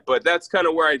But that's kind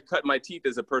of where I cut my teeth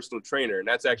as a personal trainer, and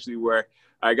that's actually where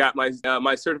I got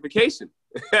my certification.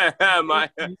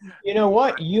 You know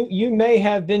what? You may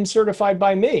have been certified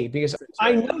by me because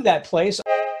I know that place.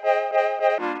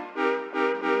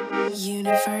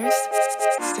 Universe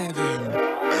 7.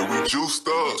 And we juiced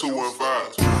up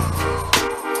 215.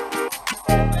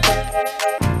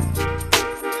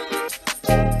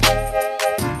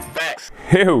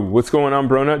 Hey, what's going on,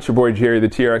 bro nuts? Your boy Jerry, the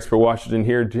TR Expert Washington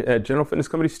here at General Fitness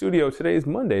Company Studio. Today is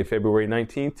Monday, February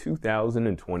 19th,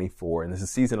 2024, and this is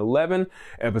season 11,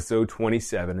 episode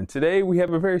 27. And today we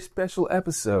have a very special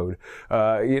episode.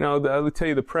 I'll tell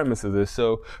you the premise of this.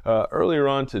 So earlier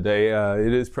on today,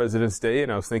 it is President's Day,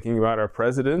 and I was thinking about our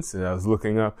presidents, and I was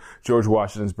looking up George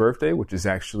Washington's birthday, which is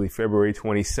actually February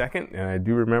 22nd. And I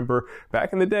do remember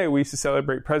back in the day, we used to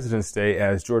celebrate President's Day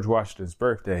as George Washington's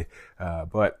birthday,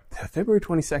 but February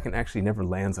 22nd actually never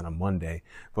lands on a Monday,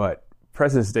 but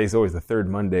President's Day is always the third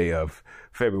Monday of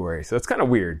February, so it's kind of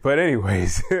weird. But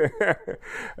anyways,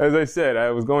 as I said,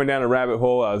 I was going down a rabbit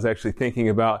hole. I was actually thinking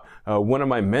about one of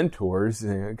my mentors,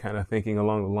 kind of thinking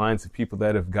along the lines of people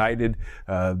that have guided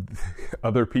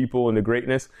other people into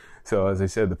greatness. So as I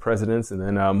said, the presidents, and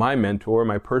then my mentor,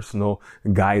 my personal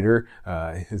guider,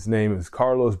 his name is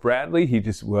Carlos Bradley. He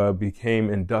just became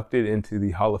inducted into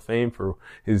the Hall of Fame for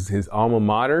his alma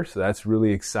mater. So that's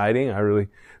really exciting. I really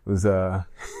was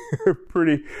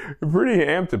pretty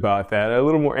amped about that. A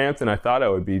little more amped than I thought I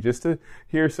would be. Just to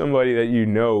hear somebody that you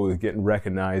know getting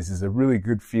recognized is a really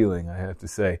good feeling, I have to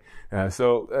say.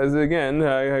 So as again,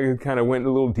 I kind of went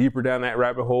a little deeper down that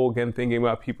rabbit hole, again thinking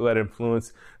about people that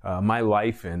influence my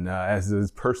life, and as a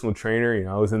personal trainer,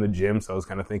 I was in the gym, so I was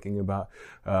kind of thinking about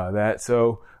that.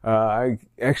 So I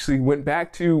actually went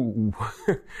back to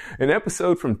an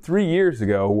episode from 3 years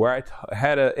ago where I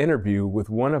had an interview with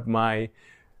my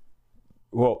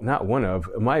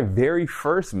very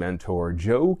first mentor,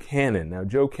 Joe Cannon. Now,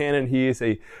 Joe Cannon, he is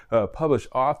a published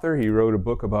author. He wrote a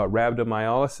book about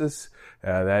rhabdomyolysis.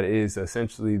 That is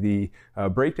essentially the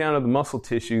breakdown of the muscle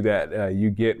tissue that you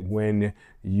get when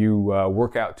you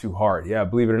work out too hard. Yeah,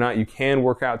 believe it or not, you can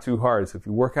work out too hard. So if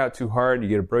you work out too hard, you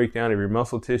get a breakdown of your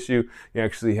muscle tissue. You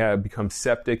actually become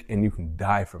septic, and you can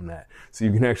die from that. So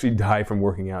you can actually die from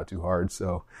working out too hard.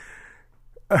 So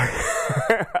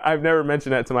I've never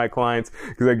mentioned that to my clients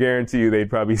because I guarantee you they'd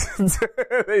probably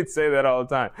they'd say that all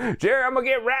the time. Jerry, I'm gonna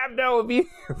get rhabdo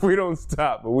if we don't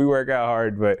stop. But we work out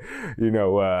hard. But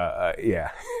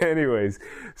yeah. Anyways,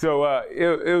 so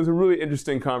it was a really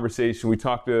interesting conversation. We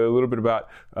talked a little bit about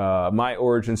my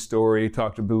origin story.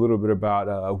 Talked a little bit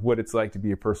about what it's like to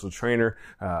be a personal trainer,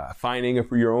 finding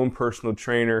your own personal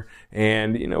trainer,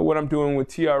 and what I'm doing with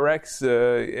TRX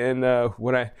and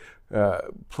what I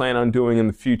plan on doing in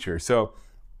the future. So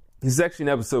this is actually an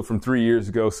episode from 3 years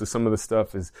ago, so some of the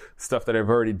stuff is stuff that I've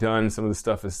already done. Some of the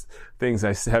stuff is things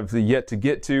I have yet to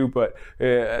get to, but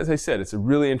as I said, it's a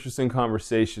really interesting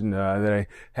conversation that I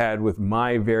had with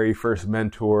my very first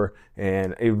mentor,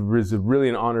 and it was really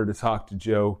an honor to talk to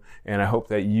Joe, and I hope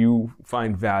that you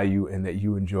find value and that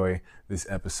you enjoy this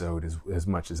episode as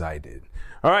much as I did.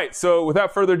 All right, so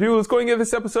without further ado, let's go and get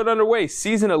this episode underway.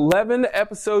 Season 11,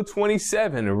 episode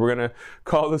 27, and we're going to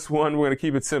call this one, we're going to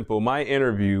keep it simple, my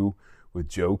interview with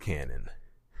Joe Cannon.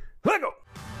 Let's go!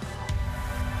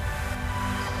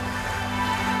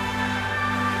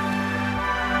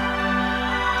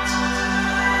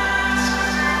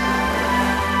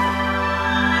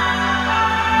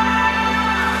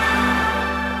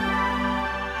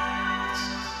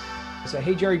 So,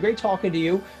 hey, Jerry, great talking to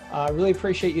you. Really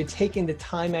appreciate you taking the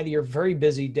time out of your very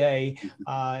busy day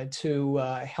to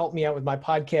help me out with my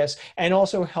podcast and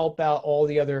also help out all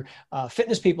the other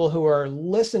fitness people who are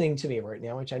listening to me right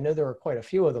now, which I know there are quite a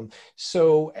few of them.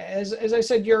 So as I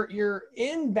said, you're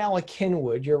in Bala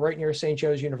Cynwyd, you're right near St.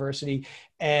 Joe's University,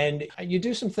 and you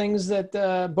do some things that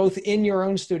both in your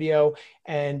own studio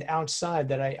and outside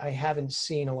that I haven't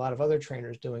seen a lot of other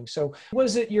trainers doing. So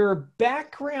was it your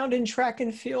background in track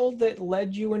and field that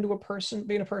led you into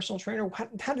being a personal trainer?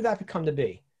 How did that come to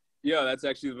be? Yeah, that's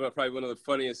actually probably one of the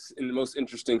funniest and the most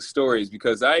interesting stories,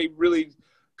 because I really,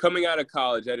 coming out of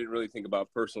college, I didn't really think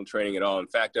about personal training at all. In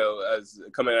fact, as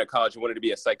coming out of college, I wanted to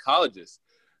be a psychologist.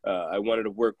 I wanted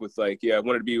to work with I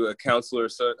wanted to be a counselor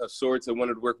of sorts. I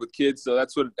wanted to work with kids. So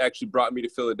that's what actually brought me to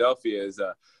Philadelphia.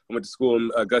 I went to school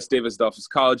in Gus Davis Adolphus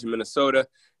College in Minnesota,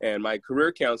 and my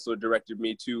career counselor directed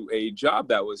me to a job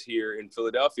that was here in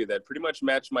Philadelphia that pretty much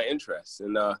matched my interests.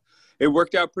 And it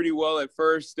worked out pretty well at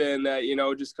first, and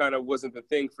it just kind of wasn't the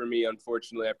thing for me,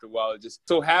 unfortunately. After a while, it just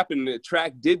so happened that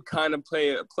track did kind of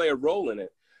play a role in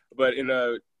it. But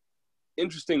in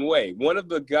interesting way. One of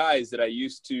the guys that I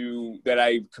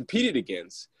competed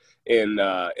against in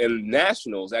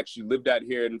nationals actually lived out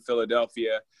here in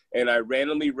Philadelphia, and I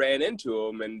randomly ran into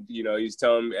him, and he's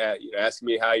telling me, asking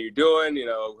me how you're doing,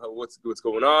 what's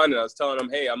going on, and I was telling him,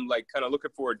 hey, I'm like kind of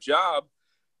looking for a job,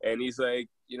 and he's like,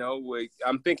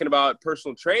 I'm thinking about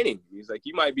personal training. He's like,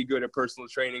 you might be good at personal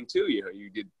training too.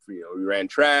 You ran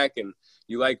track and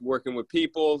you like working with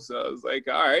people. So I was like,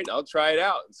 all right, I'll try it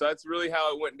out. So that's really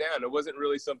how it went down. It wasn't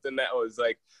really something that was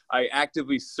like, I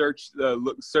actively searched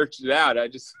it out. I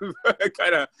just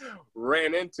kind of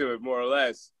ran into it more or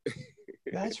less.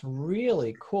 That's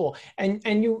really cool.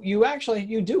 And you actually,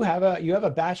 you have a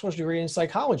bachelor's degree in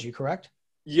psychology, correct?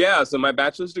 Yeah. So my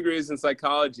bachelor's degree is in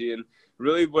psychology, and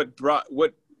really what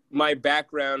my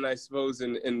background, I suppose,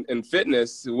 in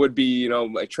fitness would be,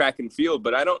 like track and field,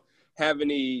 but I don't have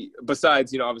any,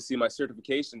 besides, obviously my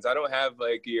certifications, I don't have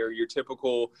like your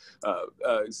typical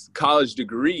college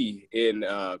degree in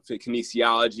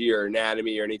kinesiology or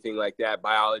anatomy or anything like that,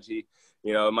 biology.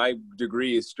 My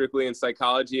degree is strictly in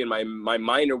psychology, and my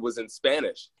minor was in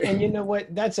Spanish. And you know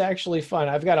what? That's actually fun.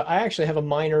 I actually have a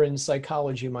minor in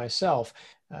psychology myself.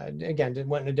 Again,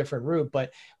 went in a different route,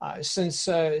 but since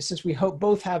we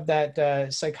both have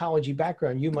that psychology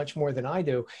background, you much more than I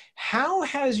do, how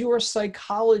has your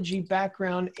psychology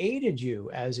background aided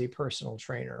you as a personal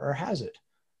trainer, or has it?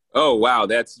 Oh, wow.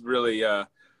 That's really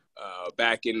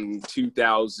back in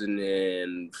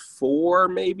 2004,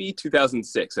 maybe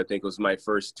 2006, I think was my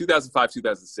first, 2005,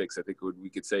 2006, I think we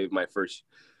could say my first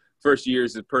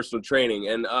years of personal training.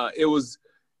 And it was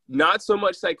not so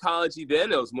much psychology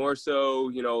then. It was more so,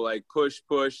 like push,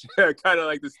 kind of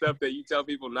like the stuff that you tell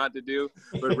people not to do,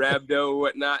 but rhabdo and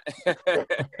whatnot.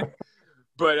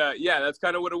 But yeah, that's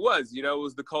kind of what it was. It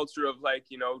was the culture of like,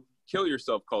 kill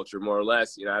yourself culture, more or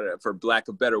less, for lack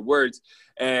of better words.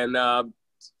 And,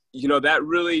 that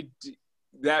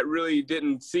really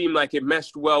didn't seem like it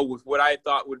meshed well with what I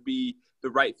thought would be the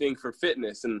right thing for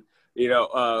fitness. And,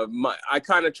 I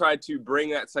kind of tried to bring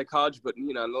that psychology, but,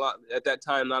 at that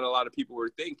time, not a lot of people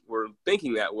were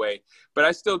thinking that way, but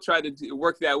I still tried to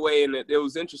work that way. And it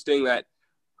was interesting that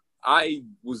I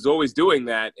was always doing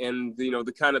that. And,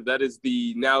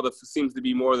 seems to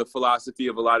be more the philosophy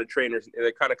of a lot of trainers.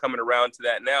 They're kind of coming around to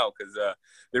that now, because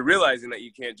they're realizing that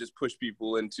you can't just push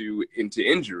people into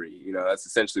injury. That's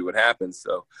essentially what happens.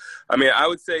 So, I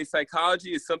would say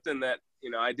psychology is something that,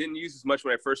 I didn't use as much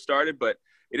when I first started, but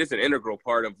it is an integral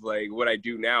part of like what I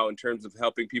do now in terms of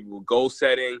helping people with goal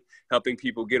setting, helping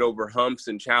people get over humps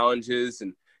and challenges,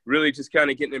 and really just kind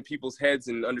of getting in people's heads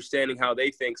and understanding how they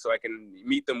think, so I can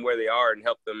meet them where they are and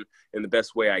help them in the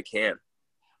best way I can.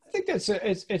 I think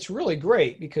it's really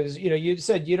great, because you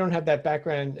said you don't have that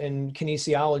background in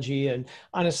kinesiology, and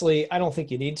honestly, I don't think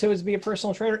you need to be a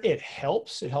personal trainer. It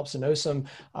helps to know some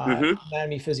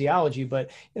anatomy, physiology,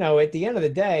 but at the end of the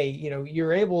day,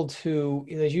 you're able to,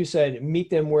 as you said, meet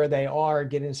them where they are,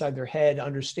 get inside their head,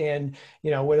 understand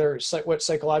what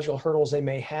psychological hurdles they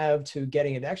may have to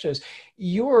getting into exercise.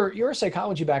 Your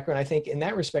psychology background, I think, in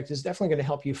that respect, is definitely going to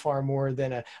help you far more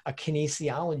than a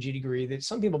kinesiology degree that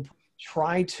some people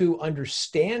try to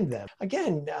understand them.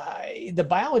 Again, the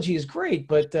biology is great,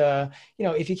 but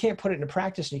if you can't put it into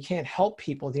practice and you can't help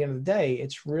people at the end of the day,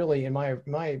 it's really, in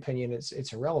my opinion,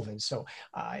 it's irrelevant. So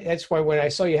that's why when I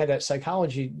saw you had that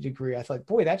psychology degree, I thought,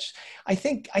 boy, I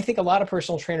think a lot of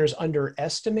personal trainers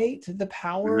underestimate the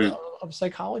power of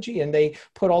psychology, and they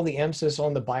put all the emphasis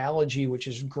on the biology, which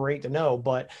is great to know,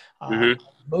 but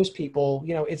most people,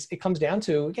 it comes down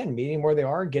to, again, meeting where they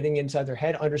are, getting inside their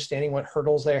head, understanding what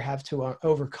hurdles they have to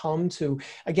overcome to,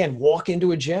 again, walk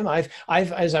into a gym. I've,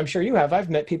 as I'm sure you have, I've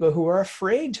met people who are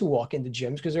afraid to walk into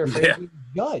gyms because they're afraid to be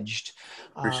judged.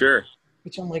 For sure.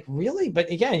 Which I'm like, really?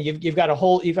 But again, you've got a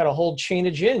whole chain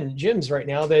of gyms right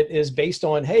now that is based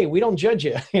on, hey, we don't judge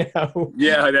you.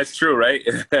 Yeah, that's true, right?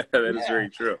 That is very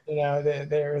true.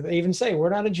 They even say we're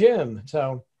not a gym.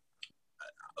 So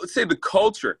let's say the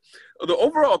culture, the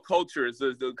overall culture is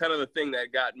the kind of the thing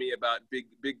that got me about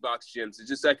big box gyms. It's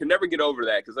just I could never get over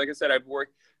that, because like I said, I've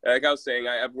worked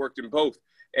in both.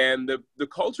 And the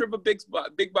culture of a big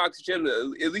box gym,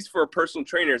 at least for a personal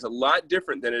trainer, is a lot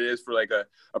different than it is for like a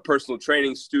personal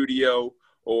training studio,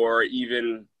 or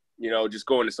even, just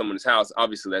going to someone's house.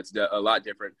 Obviously, that's a lot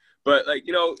different. But like,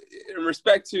 in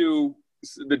respect to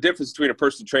the difference between a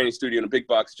personal training studio and a big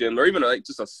box gym, or even like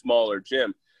just a smaller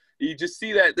gym, you just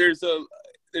see that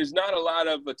there's not a lot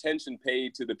of attention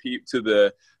paid to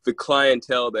the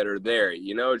clientele that are there.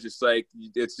 Just like,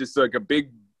 it's just like a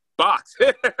big box.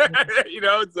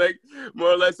 It's like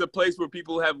more or less a place where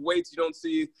people have weights. You don't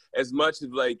see as much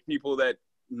of like people that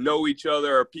know each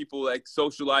other or people like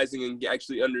socializing and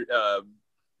actually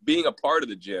being a part of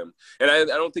the gym. And I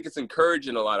don't think it's encouraged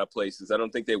in a lot of places. I don't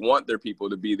think they want their people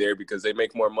to be there because they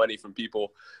make more money from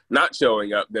people not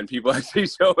showing up than people actually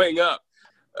showing up.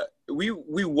 We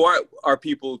want our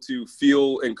people to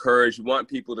feel encouraged. We want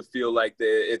people to feel like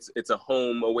it's a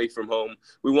home away from home.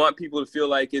 We want people to feel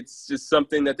like it's just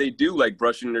something that they do, like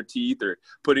brushing their teeth or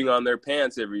putting on their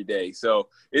pants every day. So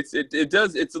it's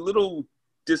a little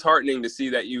disheartening to see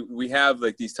that we have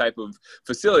like these type of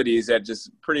facilities that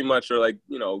just pretty much are like,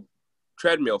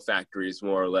 treadmill factories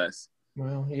more or less.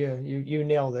 Well, yeah, you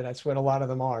nailed it. That's what a lot of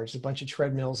them are. It's a bunch of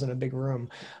treadmills in a big room.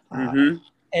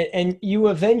 And you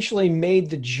eventually made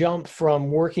the jump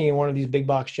from working in one of these big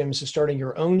box gyms to starting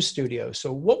your own studio.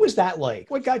 So what was that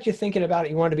like? What got you thinking about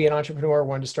it? You wanted to be an entrepreneur,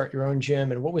 wanted to start your own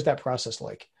gym. And what was that process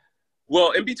like?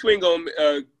 Well, in between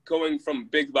going from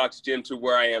big box gym to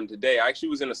where I am today, I actually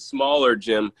was in a smaller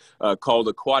gym called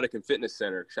Aquatic and Fitness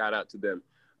Center. Shout out to them.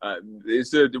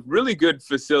 It's a really good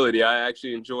facility. I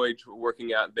actually enjoyed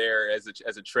working out there as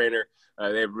a trainer.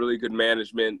 They have really good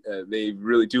management. They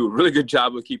really do a really good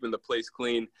job of keeping the place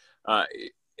clean.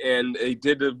 And they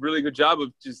did a really good job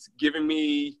of just giving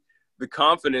me the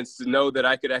confidence to know that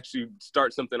I could actually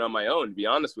start something on my own, to be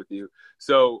honest with you.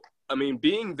 So, I mean,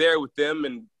 being there with them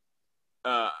and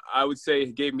I would say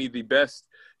it gave me the best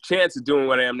chance of doing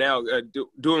what I am now,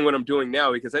 doing what I'm doing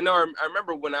now, because I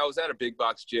remember when I was at a big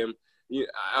box gym,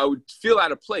 I would feel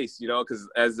out of place, because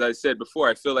as I said before,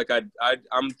 I feel like I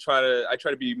try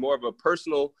to be more of a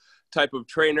personal type of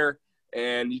trainer,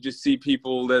 and you just see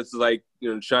people that's like,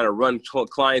 trying to run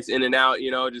clients in and out,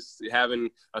 just having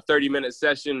a 30-minute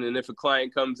session. And if a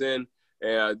client comes in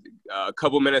a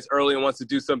couple minutes early and wants to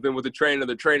do something with the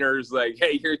trainer is like,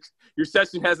 hey, your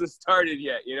session hasn't started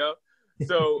yet,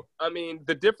 So, I mean,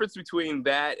 the difference between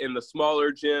that and the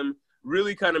smaller gym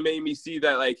really kind of made me see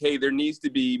that, like, hey, there needs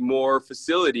to be more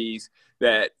facilities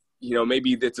that,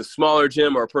 maybe it's a smaller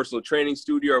gym or a personal training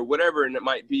studio or whatever, and it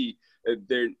might be,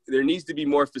 there needs to be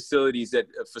more facilities that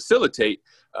facilitate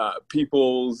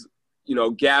people's,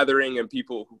 gathering and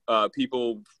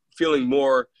people feeling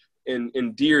more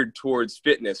endeared towards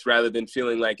fitness rather than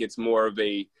feeling like it's more of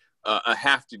a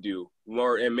have to do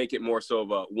more and make it more so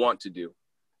of a want to do.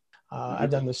 I've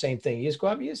done the same thing. You just go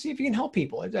out and you see if you can help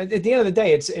people. At the end of the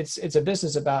day, it's a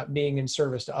business about being in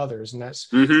service to others. And that's,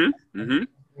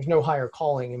 there's no higher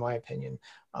calling in my opinion.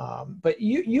 But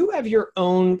you have your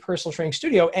own personal training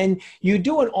studio and you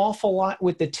do an awful lot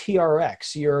with the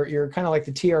TRX. You're kind of like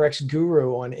the TRX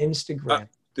guru on Instagram.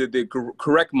 The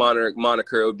correct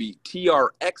moniker would be TR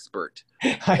Expert.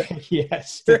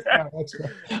 Yes. I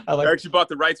actually bought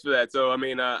the rights for that. So, I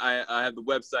mean, I have the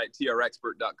website,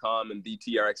 trexpert.com and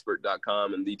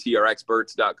thetrexpert.com and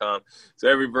thetrexperts.com. So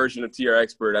every version of TR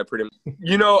Expert, I pretty much,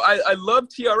 I love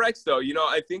TRX though.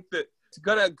 I think that it's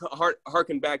going to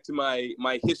harken back to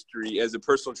my history as a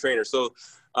personal trainer. So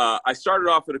I started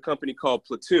off at a company called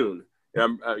Platoon.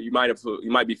 You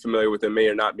might be familiar with them, may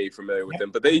or not be familiar with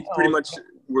them, but they pretty much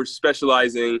were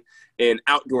specializing in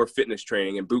outdoor fitness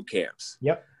training and boot camps.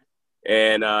 Yep.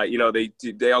 And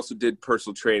they also did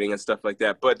personal training and stuff like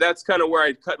that. But that's kind of where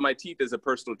I cut my teeth as a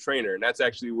personal trainer, and that's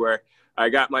actually where I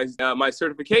got my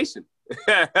certification.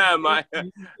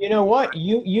 You know what?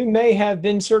 You may have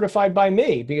been certified by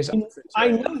me because I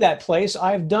know that place.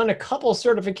 I've done a couple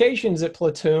certifications at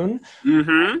Platoon.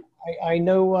 Mm-hmm. I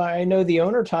know the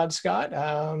owner, Todd Scott.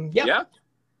 Yeah.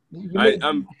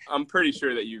 I'm pretty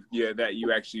sure that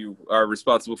you actually are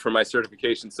responsible for my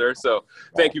certification, sir. So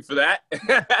thank you for that.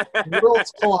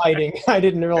 Worlds colliding. I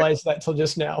didn't realize that till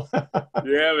just now.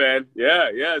 Yeah, man.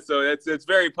 Yeah. So it's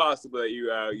very possible that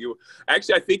you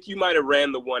actually, I think you might have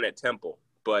ran the one at Temple,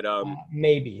 but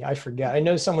maybe I forget. I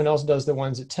know someone else does the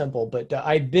ones at Temple, but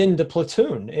I've been to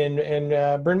Platoon in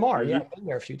Bryn Mawr. Yeah, I've been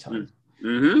there a few times.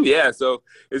 Mm-hmm. Yeah, so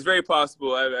it's very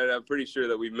possible. I'm pretty sure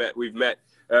that we've met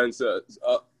on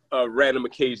random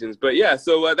occasions. But yeah,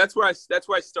 so that's where I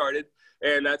started,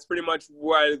 and that's pretty much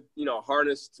where I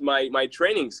harnessed my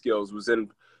training skills was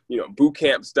in boot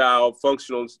camp style,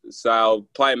 functional style,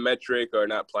 plyometric or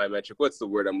not plyometric. What's the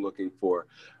word I'm looking for?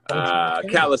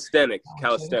 Calisthenic.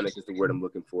 Calisthenic is the word I'm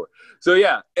looking for. So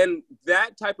yeah, and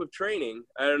that type of training.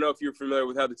 I don't know if you're familiar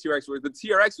with how the TRX works. The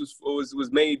TRX was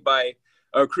made by.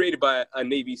 Created by a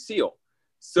Navy SEAL.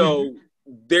 So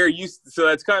so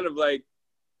that's kind of like,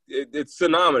 it's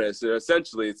synonymous.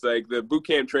 Essentially, it's like the boot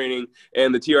camp training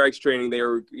and the TRX training, they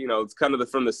were, it's kind of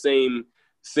from the same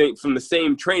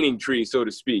training tree, so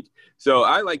to speak. So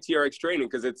I like TRX training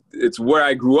because it's where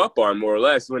I grew up on more or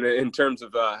less in terms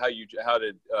of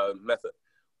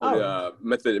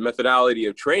methodology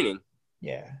of training.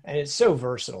 Yeah, and it's so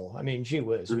versatile. I mean, gee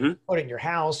whiz, you Mm-hmm. put it in your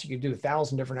house. You can do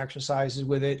 1,000 different exercises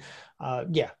with it.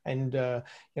 Yeah, and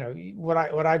you know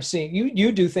what I've seen,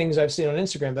 you do things I've seen on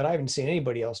Instagram that I haven't seen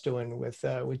anybody else doing with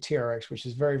TRX, which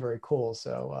is very, very cool.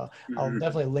 So I'll Mm-hmm.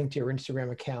 definitely link to your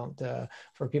Instagram account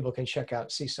for people can check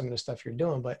out, see some of the stuff you're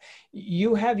doing. But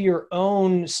you have your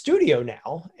own studio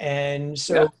now, and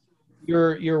Yeah. so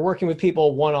you're working with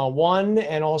people one-on-one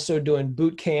and also doing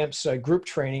boot camps, group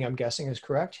training. I'm guessing is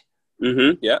correct.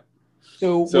 Mm-hmm. Yeah.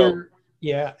 So So,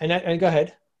 yeah, and go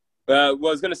ahead. well, I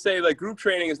was going to say, like, group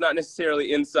training is not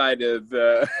necessarily inside of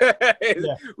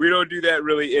Yeah. we don't do that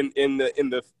really in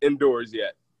the indoors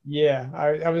yet. Yeah,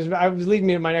 I was leading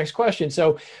me to my next question.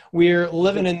 So we're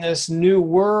living in this new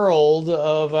world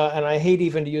of, and I hate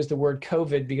even to use the word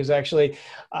COVID because actually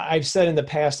I've said in the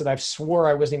past that I've swore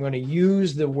I wasn't going to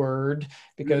use the word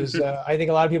because I think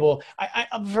a lot of people,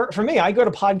 for me, I go to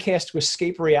podcasts to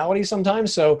escape reality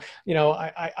sometimes. So, you know,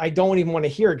 I don't even want to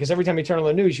hear it because every time you turn on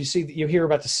the news, you hear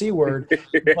about the C word.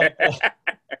 But,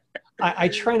 I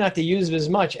try not to use it as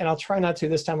much, and I'll try not to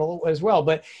this time as well.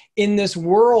 But in this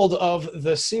world of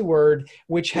the C word,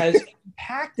 which has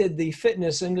impacted the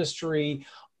fitness industry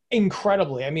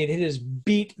incredibly, I mean, it has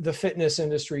beat the fitness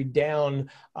industry down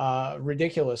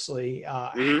ridiculously.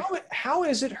 How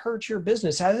has it hurt your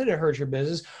business? How did it hurt your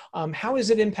business? How has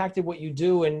it impacted what you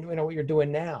do and what you're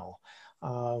doing now?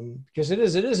 Because it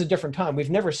is a different time. We've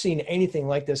never seen anything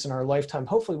like this in our lifetime.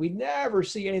 Hopefully we never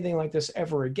see anything like this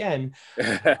ever again.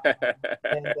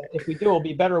 And if we do, we'll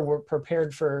be better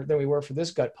prepared than we were for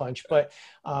this gut punch. But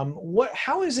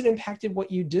how has it impacted what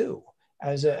you do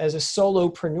as a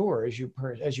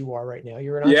solopreneur as you are right now?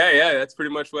 You're an entrepreneur. Yeah, that's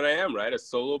pretty much what I am, right? A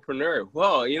solopreneur.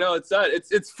 Well, you know,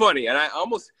 it's funny, and I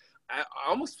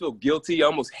almost feel guilty. I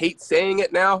almost hate saying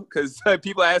it now because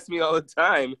people ask me all the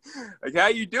time, like, "How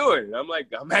you doing?" And I'm like,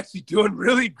 "I'm actually doing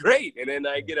really great." And then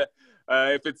I get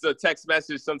if it's a text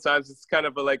message, sometimes it's kind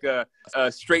of like a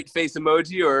straight face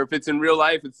emoji, or if it's in real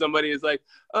life, it's somebody is like,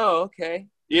 "Oh, okay,"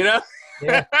 you know.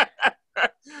 Yeah.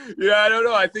 Yeah, I don't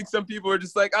know. I think some people are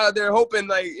just like, oh, they're hoping,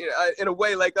 like, in a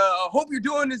way, like, I hope you're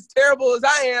doing as terrible as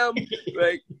I am.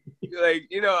 like,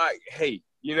 you know, hey,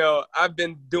 you know, I've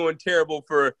been doing terrible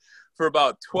for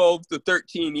about 12 to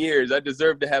 13 years. I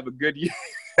deserve to have a good year.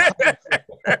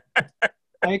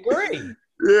 I agree.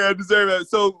 Yeah, I deserve it.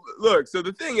 So look, so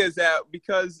the thing is that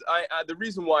because the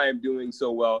reason why I'm doing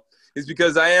so well is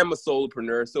because I am a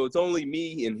solopreneur. So it's only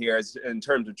me in here in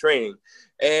terms of training.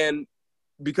 And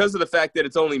because of the fact that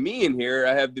it's only me in here,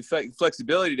 I have the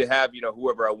flexibility to have, you know,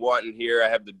 whoever I want in here.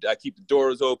 I keep the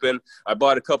doors open. I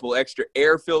bought a couple extra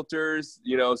air filters,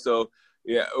 you know, so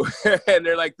yeah. And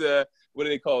they're like what do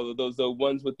they call those? The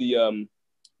ones with the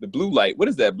blue light. What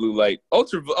is that blue light?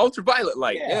 Ultraviolet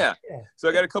light. Yeah. So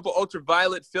I got a couple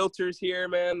ultraviolet filters here,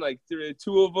 man, like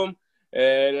two of them.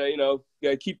 And, you know,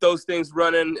 gotta keep those things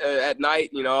running at night.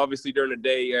 You know, obviously during the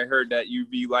day, I heard that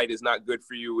UV light is not good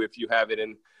for you if you have it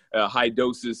in high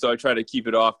doses. So I try to keep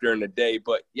it off during the day.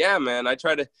 But yeah, man, I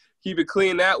try to keep it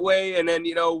clean that way. And then,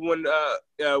 you know, when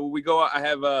we go out, I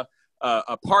have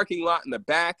a parking lot in the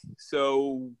back.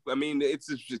 So, I mean,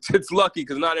 it's lucky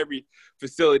because not every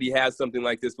facility has something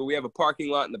like this, but we have a parking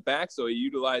lot in the back. So I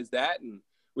utilize that. And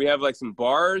we have like some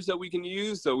bars that we can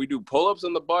use. So we do pull-ups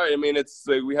on the bar. I mean, it's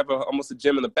we have almost a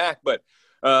gym in the back, but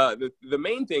the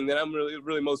main thing that I'm really,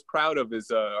 really most proud of is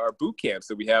our boot camps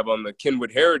that we have on the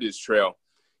Kenwood Heritage Trail.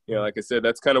 You know, like I said,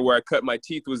 that's kind of where I cut my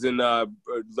teeth, was in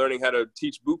learning how to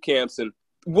teach boot camps. And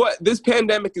what this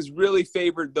pandemic has really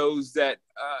favored those that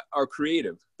are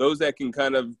creative, those that can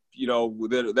kind of, you know,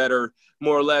 that are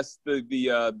more or less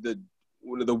the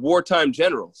wartime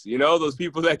generals, you know, those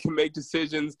people that can make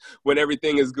decisions when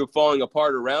everything is falling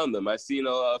apart around them. I've seen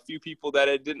a few people that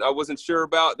I wasn't sure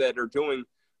about that are doing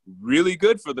really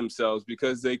good for themselves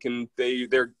because they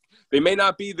may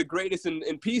not be the greatest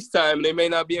in peacetime. They may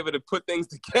not be able to put things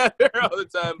together all the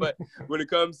time, but when it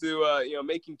comes to, you know,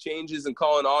 making changes and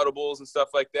calling audibles and stuff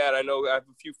like that, I know I have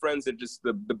a few friends that are just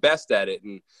the best at it.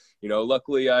 And, you know,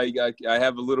 luckily I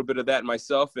have a little bit of that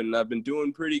myself, and I've been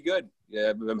doing pretty good.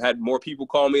 Yeah, I've had more people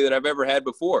call me than I've ever had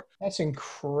before. That's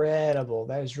incredible.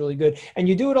 That is really good. And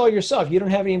you do it all yourself. You don't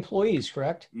have any employees,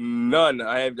 correct? None.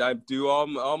 I do all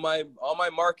my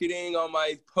marketing, all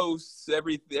my posts,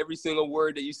 every single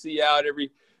word that you see out,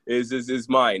 is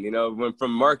mine. You know,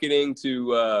 from marketing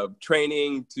to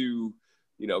training to,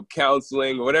 you know,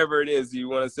 counseling, whatever it is you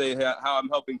want to say, how I'm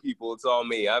helping people, it's all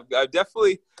me. I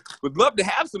definitely would love to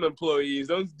have some employees.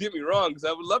 Don't get me wrong, because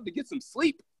I would love to get some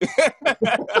sleep.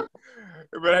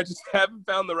 But I just haven't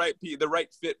found the right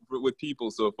fit with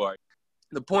people so far.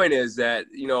 the point is that,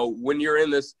 you know, when you're in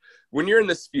this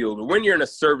field, or when you're in a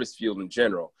service field in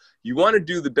general, you want to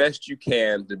do the best you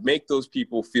can to make those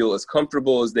people feel as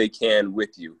comfortable as they can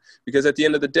with you. Because at the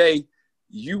end of the day,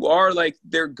 you are like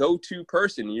their go-to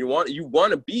person. You want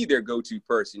to be their go-to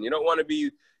person. You don't want to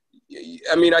be,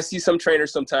 I mean, I see some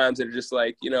trainers sometimes that are just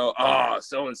like, you know, oh,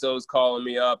 so-and-so is calling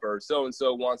me up, or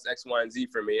so-and-so wants X, Y, and Z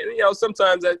from me. And, you know,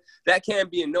 sometimes that can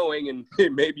be annoying, and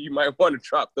maybe you might want to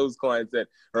drop those clients that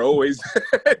are always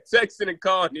texting and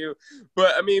calling you.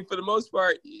 But, I mean, for the most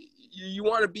part, you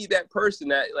want to be that person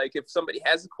that, like, if somebody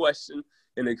has a question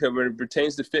and it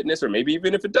pertains to fitness, or maybe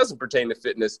even if it doesn't pertain to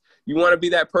fitness, you want to be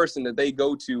that person that they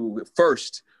go to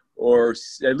first, or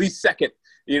at least second,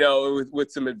 you know, with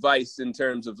some advice in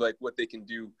terms of like what they can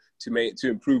do to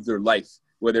improve their life,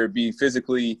 whether it be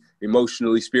physically,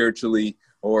 emotionally, spiritually,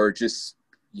 or just,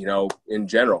 you know, in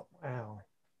general. Wow.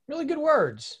 Really good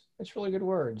words. That's really good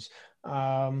words.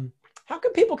 How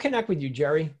can people connect with you,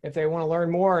 Jerry, if they want to learn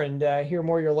more and hear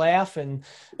more your laugh? And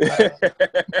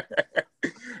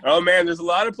oh man, there's a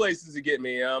lot of places to get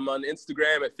me. I'm on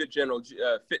Instagram at Fit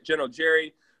General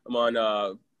Jerry. I'm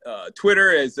on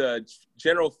Twitter as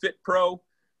General Fit Pro.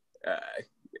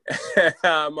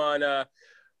 I'm on.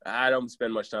 I don't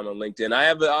spend much time on LinkedIn. I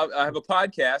have a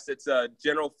podcast. It's a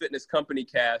General Fitness Company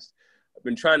Cast. I've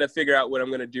been trying to figure out what I'm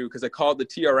going to do, because I called the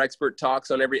TR Expert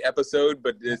Talks on every episode,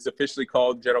 but it's officially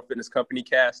called General Fitness Company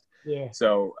Cast. Yeah.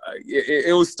 So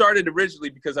it was started originally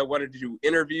because I wanted to do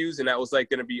interviews, and that was like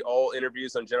going to be all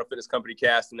interviews on General Fitness Company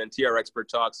Cast, and then TR Expert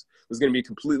Talks was going to be a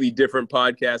completely different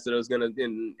podcast that I was going to,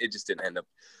 and it just didn't end up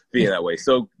being that way.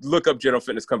 So look up General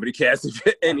Fitness Company Cast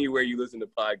anywhere you listen to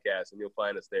podcasts, and you'll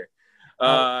find us there.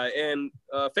 And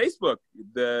Facebook,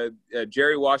 the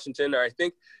Jerry Washington. Or I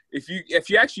think if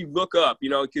you actually look up, you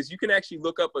know, because you can actually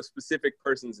look up a specific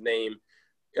person's name,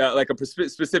 like a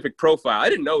specific profile. I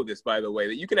didn't know this, by the way,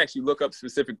 that you can actually look up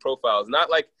specific profiles, not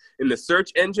like in the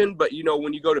search engine, but, you know,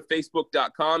 when you go to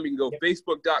facebook.com, you can go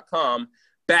facebook.com/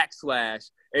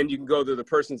 and you can go to the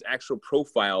person's actual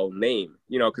profile name,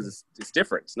 you know, because it's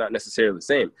different. It's not necessarily the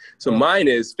same. So mine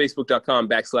is facebook.com/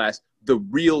 the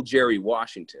real Jerry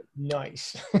Washington.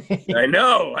 Nice. I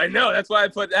know. That's why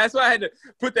I had to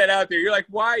put that out there. You're like,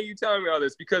 why are you telling me all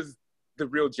this? Because the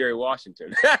real Jerry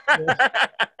Washington.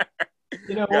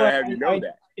 You know,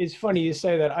 that. It's funny you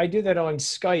say that. I do that on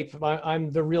Skype.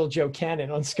 I'm the real Joe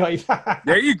Cannon on Skype.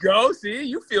 There you go. See,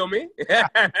 you feel me.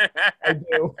 I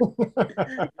do.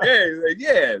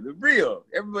 Yeah, the real.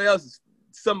 Everybody else is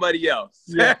somebody else.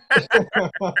 Yeah.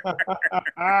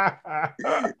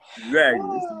 Exactly.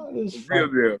 Real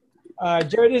deal.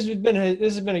 Jerry, this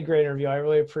has been a great interview. I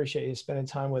really appreciate you spending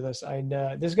time with us.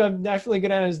 This is going to definitely go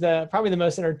down as probably the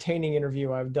most entertaining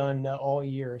interview I've done all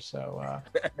year. So,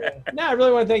 I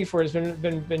really want to thank you for it.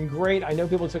 It's been great. I know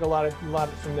people took a lot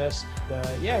from this.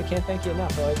 I can't thank you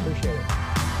enough. I really appreciate it.